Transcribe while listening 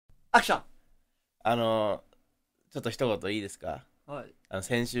アクション。ちょっと一言いいですか？はい。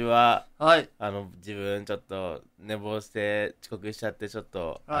先週は、はい。自分ちょっと寝坊して遅刻しちゃって、ちょっ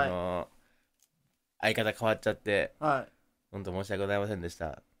と、はい、相方変わっちゃって、はい。本当申し訳ございませんでし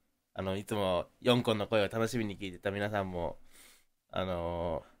た。いつもヨンコンの声を楽しみに聞いてた皆さんも、ブ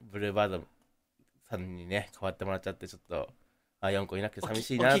ルーバードさんにね、変わってもらっちゃって、ちょっと、ヨンコンいなくて寂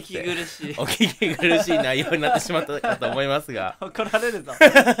しいなって。お聞き苦しい。お聞き苦しい内容になってしまったかと思いますが。怒られるぞ。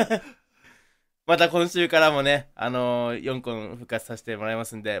また今週からもね、ヨンコン復活させてもらいま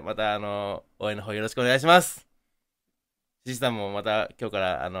すんで、また応援の方よろしくお願いします。シシさんもまた今日か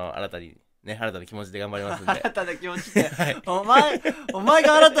ら新たな気持ちで頑張りますんで。新たな気持ちで、はい、お前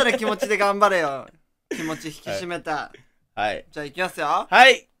が新たな気持ちで頑張れよ。気持ち引き締めた。はい。じゃあ行きますよ。は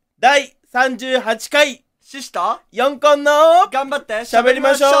い。第38回シシとヨンコンの頑張って喋り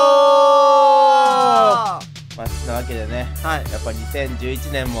ましょう。まあ、なわけでね、はい、やっぱ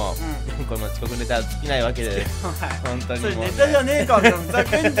2011年も、ヨンコンの遅刻ネタは尽きないわけで、本当にもう、ね、それネタじゃねえか、ふざ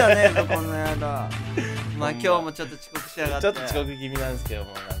けんじゃねえぞ、この野郎。まあ今日もちょっと遅刻しやがって。ちょっと遅刻気味なんですけど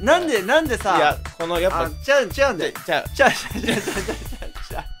も。なんでさ、いや、このやっぱ、違うんで。違う。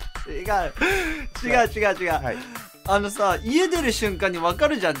さ、家出る瞬間に分か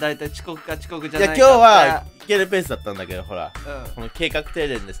るじゃん、大体遅刻か遅刻じゃないかって。いや、今日は行けるペースだったんだけど、ほら、この計画停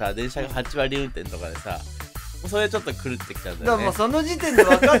電でさ、電車が8割運転とかでさ、それちょっと狂ってきちゃうんだよね。だからもうその時点で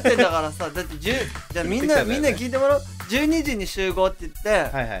分かってんだからさ、だってじゃあみんな聞いてもらおう。12時に集合って言って、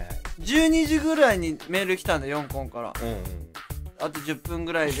12時ぐらいにメール来たんだよ、4コンから。あと10分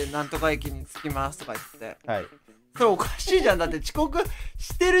ぐらいでなんとか駅に着きますとか言って。それおかしいじゃん。だって遅刻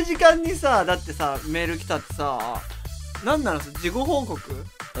してる時間にさ、だってさ、メール来たってさ、なんなの、事後報告？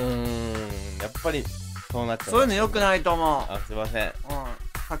やっぱりそうなっちゃう。そういうの良くないと思う。すいません。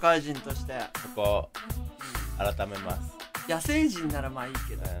社会人としてそこ改めます。野生人ならまあいい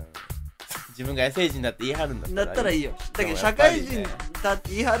けど、自分が野生人だって言い張るんだったらいいよ。だけど社会人だって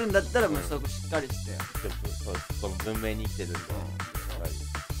言い張るんだったらもうそこしっかりしてその文明に生きてるんで、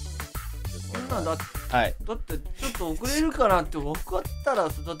そんなんだって、だってちょっと遅れるかなって分かったら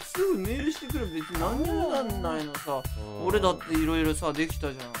さ、だってすぐメールしてくる。別に何にもなんないのさ。俺だっていろいろさでき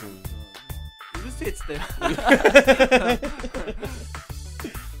たじゃん。うるせえっつったよ。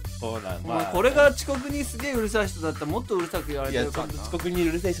そうなんだ。これが遅刻にすげえうるさい人だったらもっとうるさく言われてるからな。遅刻に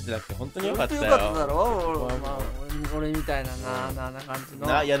うるさい人じゃなくて本当によかったよ。本当よかっただろ。俺みたいななあな感じ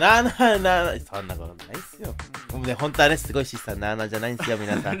の。いやなあそんなことないっすよ。もうね、本当はね、すごいシスさんなあなじゃないんですよ、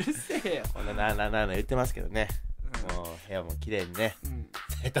皆さん。うるせえよ。こんななあな言ってますけどね。もう部屋も綺麗にね。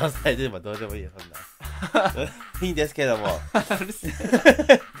整頓されてればどうでもいいよ、そんな。いいんですけども。うるせえ。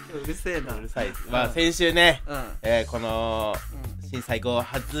うるせえな。うるさいです。まあ先週ね、この新最高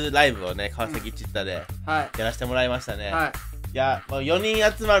初ライブをね、川崎チッタでやらせてもらいましたね。いや、4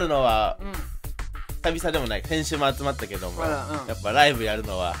人集まるのは久々でもない。先週も集まったけども、やっぱライブやる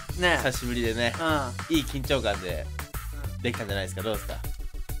のは久しぶりでね、いい緊張感でできたんじゃないですか。どうですか？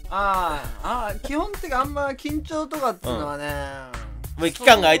基本的にあんま緊張とかっていうのはね、もう期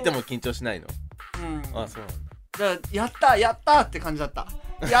間が空いても緊張しないの？そうなんだ。じゃあやったって感じだった。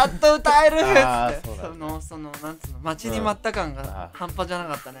やっと歌えるっつって、そのなんつうの、待ちに待った感が半端じゃな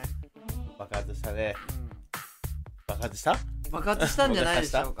かったね。爆発したね。爆発したんじゃないで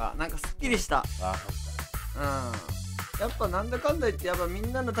しょうか。なんかすっきりした。やっぱなんだかんだ言って、やっぱみ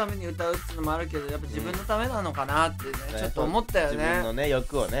んなのために歌うっていうのもあるけど、やっぱ自分のためなのかなってね、ちょっと思ったよね。自分のね、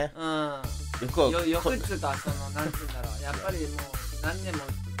欲をね。欲っつうか、なんつうんだろう。やっぱりもう何年も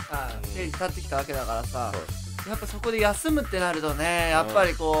ステージ立ってきたわけだからさ、やっぱそこで休むってなるとね、やっぱ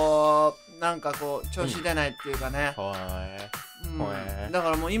りこうなんかこう調子出ないっていうかね。だか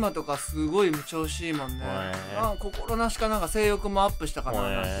らもう今とかすごい調子いいもんね。心なしかなんか性欲もアップしたかな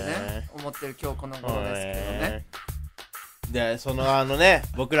なんてね思ってる今日この頃ですけどね。でそのね、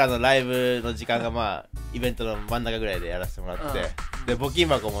僕らのライブの時間がまあイベントの真ん中ぐらいでやらせてもらって、で募金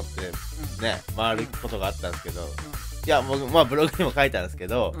箱持ってね回ることがあったんですけど、いや僕まあブログにも書いたんですけ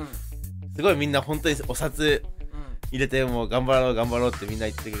ど、すごいみんな本当にお札入れて、もう頑張ろうってみんな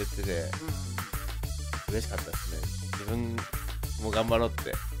言ってくれてて、嬉しかったですね。自分も頑張ろうっ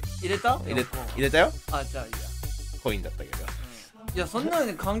て。入れたよ。じゃあいいや。コインだったけど。いや、そんなの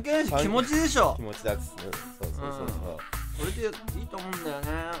に関係ないし、気持ちでしょ。気持ちだっつ。そう。それでいいと思うんだよね、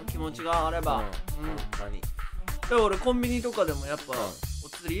気持ちがあれば。で俺コンビニとかでもやっぱお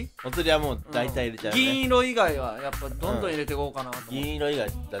釣りはもう大体入れちゃうね。銀色以外はやっぱどんどん入れていこうかなと思って。銀色以外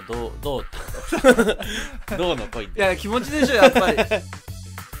だったらどうどうのコインって。いや気持ちでしょやっぱり。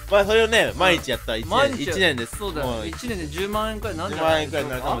まあそれをね毎日やったら1年です。そうだよ。1年で10万円くらいなんじゃないでしょうか。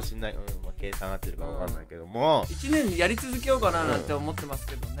10万円くらいになるかもしれない。計算合ってるかわかんないけども、1年やり続けようかななんて思ってます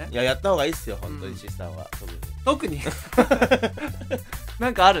けどね。いや、やった方がいいっすよ本当に。シスさんは特にな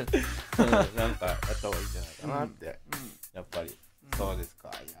んかあるなんかやった方がいいんじゃないかなって、やっぱり。そうですか。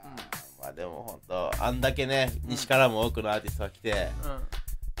いやまあでも本当あんだけね西からも多くのアーティストが来て、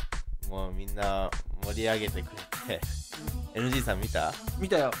もうみんな盛り上げてくれて、NG さん見た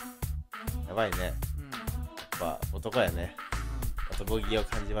よ。やばいね。やっぱ男やね。男気を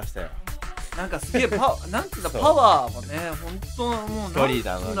感じましたよ。なんかすげえなんていうんだ、パワーもね、ほんともうな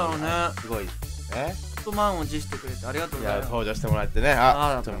んだろうね、すごいっすよね。ほんと満を持してくれてありがとうございます。登場してもらってね。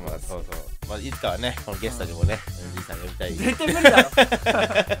そうそう。まあいつかはね、このゲストにもね、NG さん呼びたい。絶対無理だろ。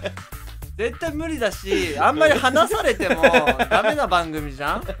絶対無理だし、あんまり話されてもダメな番組じ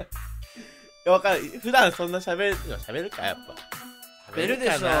ゃん。わかる。普段そんな喋るかやっぱ。喋る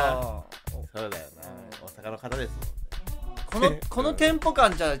でしょ。そうだよな。大阪の方ですもんね。このテンポ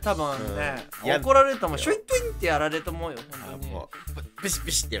感じゃ多分ね、怒られると思う。シュイットインってやられると思うよ。本当に。もうビシ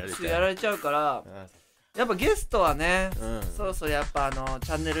ビシってやられちゃうから。やっぱゲストはね、そろそろやっぱチ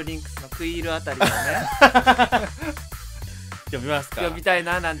ャンネルリンクスのクイールあたりをね呼びますか。呼びたい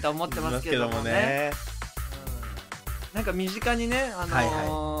ななんて思ってますけどもね。なんか身近にね、なんて言う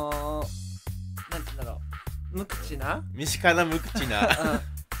んだろう、無口な身近な無口な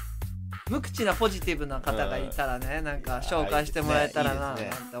無口なポジティブな方がいたらね、なんか紹介してもらえたらななんて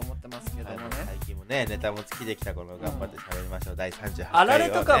思ってますけどもね。最近もねネタも尽きてきたこの頑張って喋りましょう第38回あられ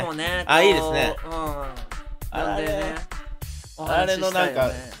とかもね、いいですね。なんでね、あられのなん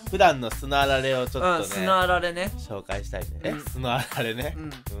か普段の砂あられをちょっとね、砂あられね紹介したいね。砂あられね、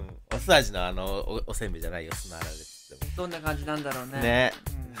お酢味のおせんべいじゃないよ、砂あられ。どんな感じなんだろうね。ね、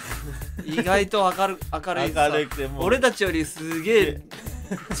意外と明るいくて、俺たちよりすげえ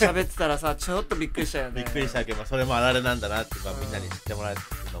喋ってたらさ、ちょっとびっくりしたよね。びっくりしたけど、それもあられなんだなってみんなに知ってもらえる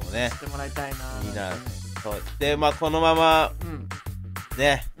のもね、知ってもらいたいな。いいな。そうで、まあこのまま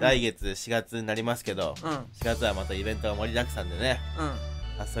ね、来月4月になりますけど、4月はまたイベントが盛りだくさんでね、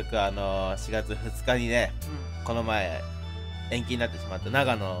早速4月2日にね、この前延期になってしまった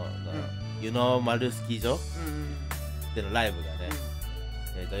長野の湯の丸スキー場でのライブがね、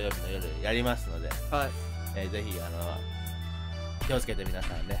土曜日の夜やりますので、ぜひ気をつけて皆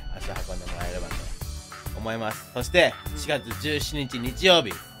さんね足を運んでもらえればと思います。そして4月17日日曜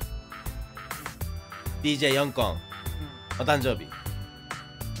日、DJ ヨンコンお誕生日。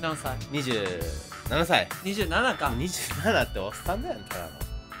何歳？27歳。27か。27っておっさんだよね、ただの。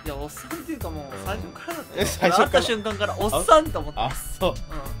いや、おっさんっていうかもう最初からだったよ。会った瞬間からおっさんと思って。あ、そう。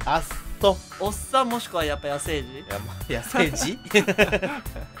あ、そう。おっさんもしくはやっぱ野生児。いや、まあ、野生児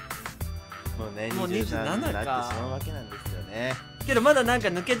もうね、27になってしまうわけなんですよね。けどまだなんか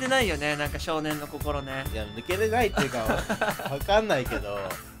抜けてないよね、なんか少年の心ね。いや、抜けてないっていうかわかんないけど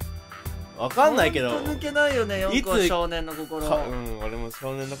ほんと抜けないよね、ヨンコン少年の心。俺も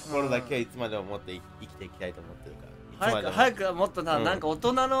少年の心だけはいつまでも持って生きていきたいと思ってるから。早くもっとなんか大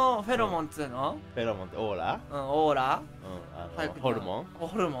人のフェロモンっつうの？フェロモンってオーラ？オーラ？ホルモン？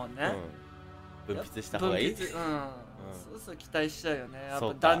ホルモンね。分泌した方がいい？そう期待しちゃうよね。やっ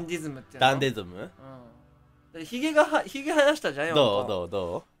ぱダンディズムっていうの。ダンディズム？ヒゲ生やしたじゃんよ。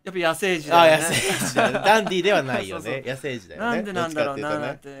どう？やっぱ野生児だよね。野生児だ。ダンディではないよね。野生児だよね。なんでなんだろう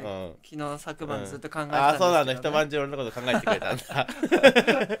なって昨日昨晩ずっと考えてたんですけど。そうなんだ。一晩中俺のこと考えてくれたんだ。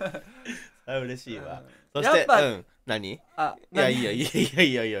嬉しいわ。そして何？いやいや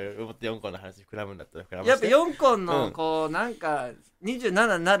もっと4個の話膨らむんだったら膨らまして。やっぱ4個のこうなんか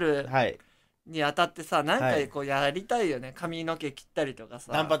27になるにあたってさ、なんかこうやりたいよね。髪の毛切ったりとか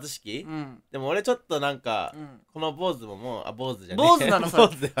さ。単発式？でも俺ちょっとなんかこの坊主ももう坊主じゃねえ。坊主なのさ。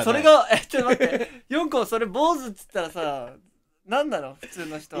それがちょっと待って4個それ坊主っつったらさ、なんだろう普通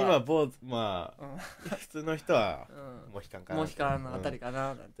の人は。今坊主まあ普通の人はモヒカンかな。モヒカンのあたりか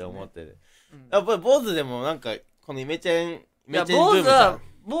なって思ってる。やっぱり坊主でもなんかこのイメチェンブームじゃん。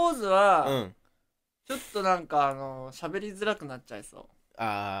坊主はちょっとなんか喋りづらくなっちゃいそう。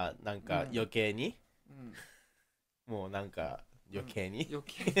なんか余計に、もうなんか余計にと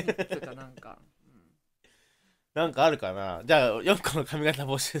かなんかあるかな。じゃあ4個の髪型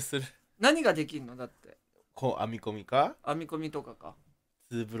募集する。何ができんのだって。こう編み込みか？編み込みとかか。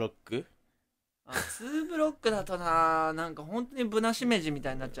2ブロック？2ブロックだとなんか本当にブナシメジみ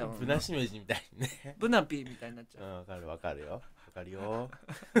たいになっちゃう。ブナシメジみたいにね。ブナピーみたいになっちゃう。わかるよ。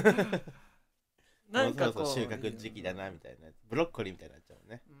なんかこう収穫時期だなみたいな。ブロッコリーみたいになっちゃう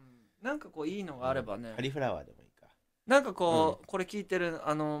ね。なんかこういいのがあればね。カリフラワーでもいいか。なんかこうこれ聞いてる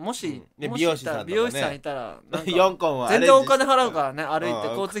もし美容師さんいたら4個は全然お金払うからね、歩いて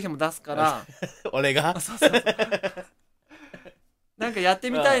交通費も出すから。俺がなんかやって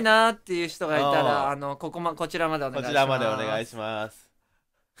みたいなーっていう人がいたらこちらまでお願いします。こちらまでお願いします。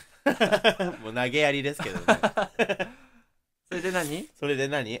もう投げやりですけどね。それで何？それで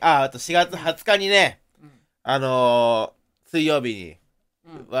何？あと4月20日にね、水曜日に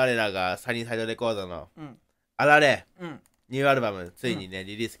我らがサニーサイドレコードのあられニューアルバムついにね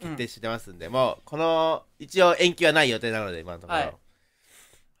リリース決定してますんで、もうこの一応延期はない予定なので今のところ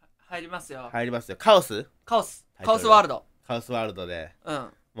入りますよ。入りますよ。カオスワールド。カオスワールドで、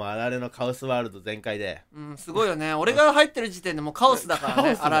もうあられのカオスワールド全開で、すごいよね。俺が入ってる時点でもうカオスだから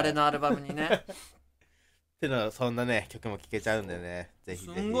ね、あられのアルバムにね。ってのそんなね曲も聴けちゃうんでね、ぜひ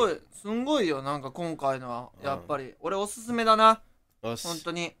ぜひ。すんごいよ、なんか今回のはやっぱり俺おすすめだな。本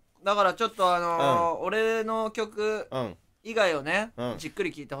当に。だからちょっと俺の曲以外をね、じっく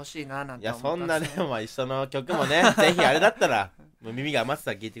り聴いてほしいななんて思った。いやそんなね、まあ一緒の曲もね、ぜひあれだったら耳が余って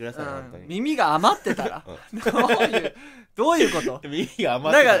たら聴いてください。本当に耳が余ってたらどういうこと？耳が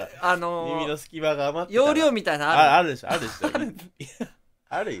余ってたら、なんか耳の隙間が余ってたら容量みたいなあるでしょ。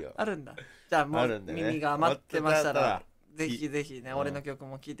あるよ。あるんだ。じゃあもう耳が余ってましたらぜひぜひね、俺の曲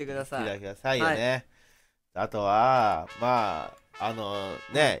も聴いてください。聴いてくださいよね。あとはまあ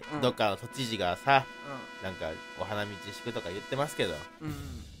ね、どっかの都知事がさ、なんかお花見自粛とか言ってますけど、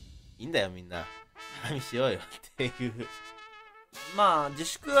いいんだよみんな花見しようよっていう。まあ自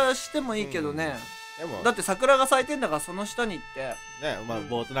粛はしてもいいけどね、だって桜が咲いてんだからその下に行ってね、まあ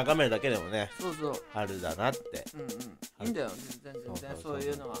ぼーっと眺めるだけでもね、そう春だなって。いいんだよ全然そうい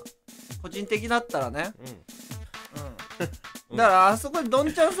うのは個人的だったらね。だからあそこでど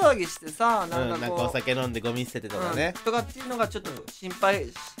んちゃん騒ぎしてさ、なんかお酒飲んでゴミ捨ててとかね、とかっていうのがちょっと心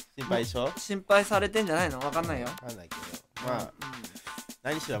配されてんじゃないの？わかんないよ。わかんないけど、まあ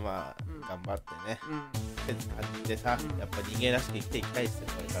何しろまあ頑張ってねってさ、やっぱ人間らしく生きていきたいっすよ、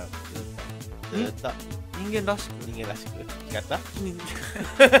これからもずっと人間らしく違った違った？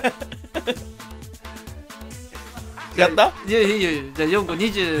いやじゃあヨンコ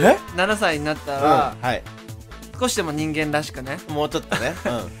27歳になったら少しでも人間らしくね、もうちょっとね、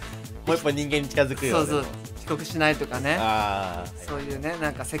もう一歩人間に近づくよ。そう遅刻しないとかね、そういうね、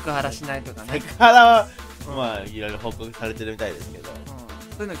なんかセクハラしないとかね。セクハラはまあいろいろ報告されてるみたいですけど、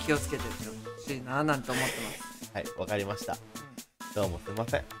そういうの気をつけてほしいななんて思ってます。はい、わかりました。どうもすいま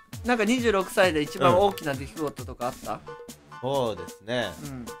せん。なんか26歳で一番大きな出来事とかあった？そうですね、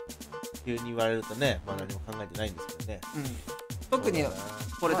急に言われるとね、まあ何も考えてないんですけどね。特に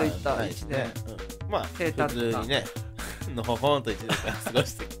これといった1年、まあ普通にねのほほんと1年間過ご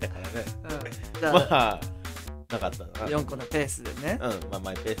してきたからね、まあなかったな。4個のペースでね、まあ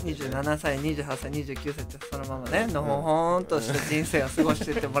マイペースで27歳28歳29歳ってそのままねのほほんとした人生を過ごし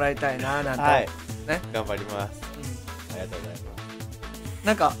てってもらいたいななんてね。頑張ります。ありがとうございます。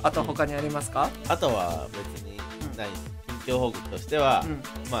なんかあと他にありますか？あとは別にない。近況報告としては、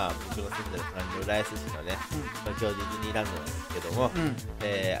まあ僕の住んでる隣の浦安市のね、東京ディズニーランドなんですけども、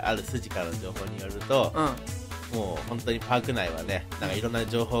ある筋からの情報によると、もう本当にパーク内はね、なんかいろんな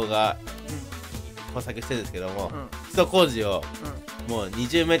情報が工作してるんですけども、基礎工事をもう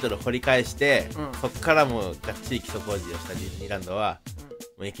20メートル掘り返して、そこからもうがっちり基礎工事をしたディズニーランドは、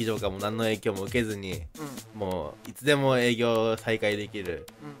もう液状化も何の影響も受けずに、もういつでも営業再開できる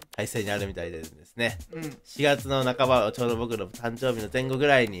体制にあるみたいですね。4月の半ば、ちょうど僕の誕生日の前後ぐ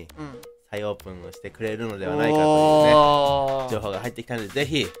らいに再オープンをしてくれるのではないかというね情報が入ってきたので、ぜ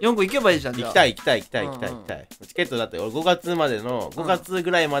ひ4個行けばいいじゃん。行きたい。チケットだって5月までの5月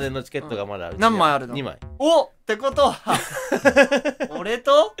ぐらいまでのチケットがまだある。何枚あるの？ 2 枚。おってことは俺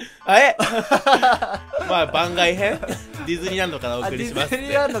とまあ番外編ディズニーランドからお送りします。ディズ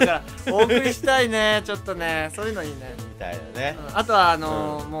ニーランドからお送りしたいね。ちょっとね、そういうのいいね。みたいなね。あとは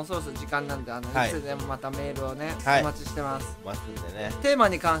もうそろそろ時間なんでいつでもまたメールをねお待ちしてます。待つんでね。テーマ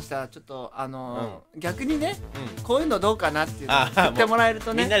に関してはちょっと逆にね、こういうのどうかなっていうのを言ってもらえる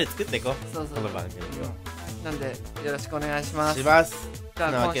とね、みんなで作っていこう。そうこの番組を。なんでよろしくお願いします。じゃ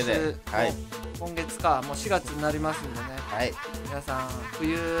あ今週今月かもう4月になりますんでね、皆さん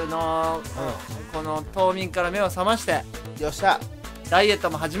冬のこの冬眠から目を覚ましてよっしゃダイエット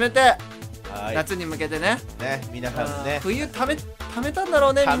も始めて夏に向けてね、皆さんね冬ためたんだ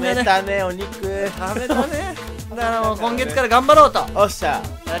ろうね、みんなね。ためたね、お肉ためたね。だからもう今月から頑張ろうとおっしゃ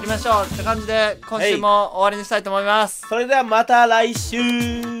やりましょうって感じで今週も終わりにしたいと思います。それではまた来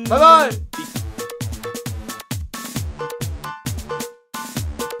週、バイバイ。